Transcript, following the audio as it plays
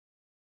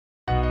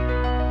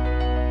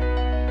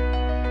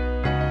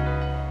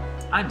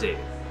I'm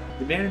David,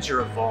 the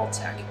manager of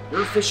VolTech,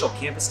 your official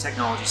campus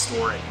technology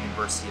store at the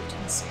University of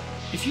Tennessee.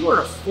 If you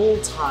are a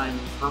full-time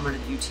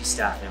permanent UT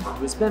staff member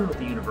who has been with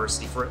the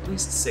university for at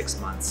least 6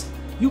 months,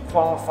 you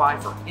qualify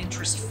for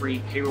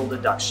interest-free payroll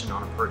deduction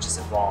on a purchase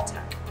at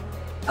VolTech.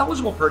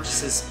 Eligible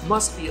purchases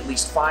must be at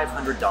least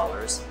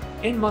 $500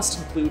 and must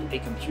include a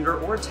computer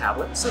or a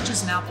tablet, such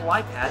as an Apple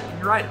iPad, in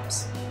your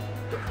items.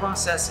 The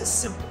process is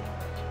simple.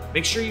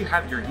 Make sure you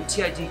have your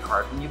UTID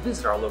card when you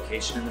visit our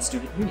location in the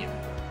Student Union.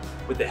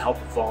 With the help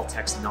of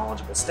VolTech's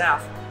knowledgeable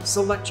staff,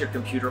 select your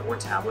computer or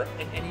tablet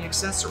and any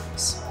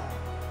accessories.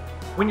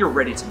 When you're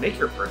ready to make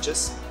your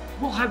purchase,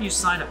 we'll have you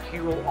sign a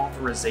payroll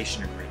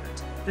authorization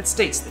agreement that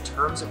states the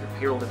terms of your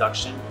payroll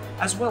deduction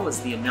as well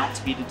as the amount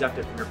to be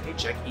deducted from your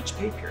paycheck each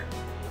pay period.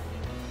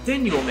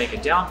 Then you will make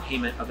a down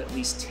payment of at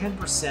least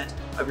 10%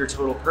 of your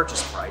total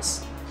purchase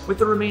price, with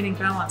the remaining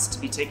balance to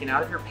be taken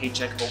out of your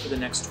paycheck over the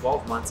next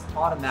 12 months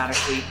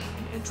automatically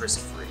and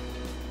interest-free.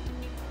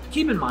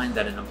 Keep in mind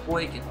that an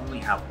employee can only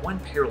have one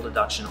payroll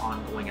deduction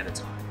ongoing at a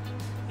time,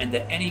 and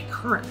that any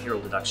current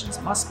payroll deductions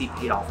must be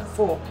paid off in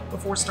full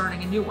before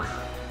starting a new one.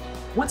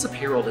 Once a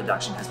payroll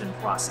deduction has been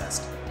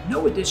processed,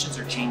 no additions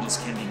or changes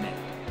can be made,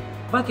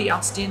 but the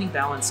outstanding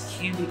balance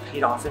can be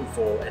paid off in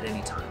full at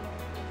any time.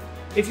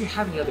 If you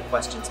have any other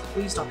questions,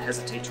 please don't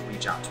hesitate to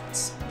reach out to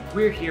us.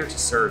 We're here to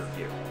serve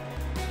you,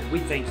 and we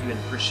thank you and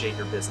appreciate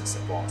your business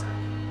at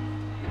VolTech.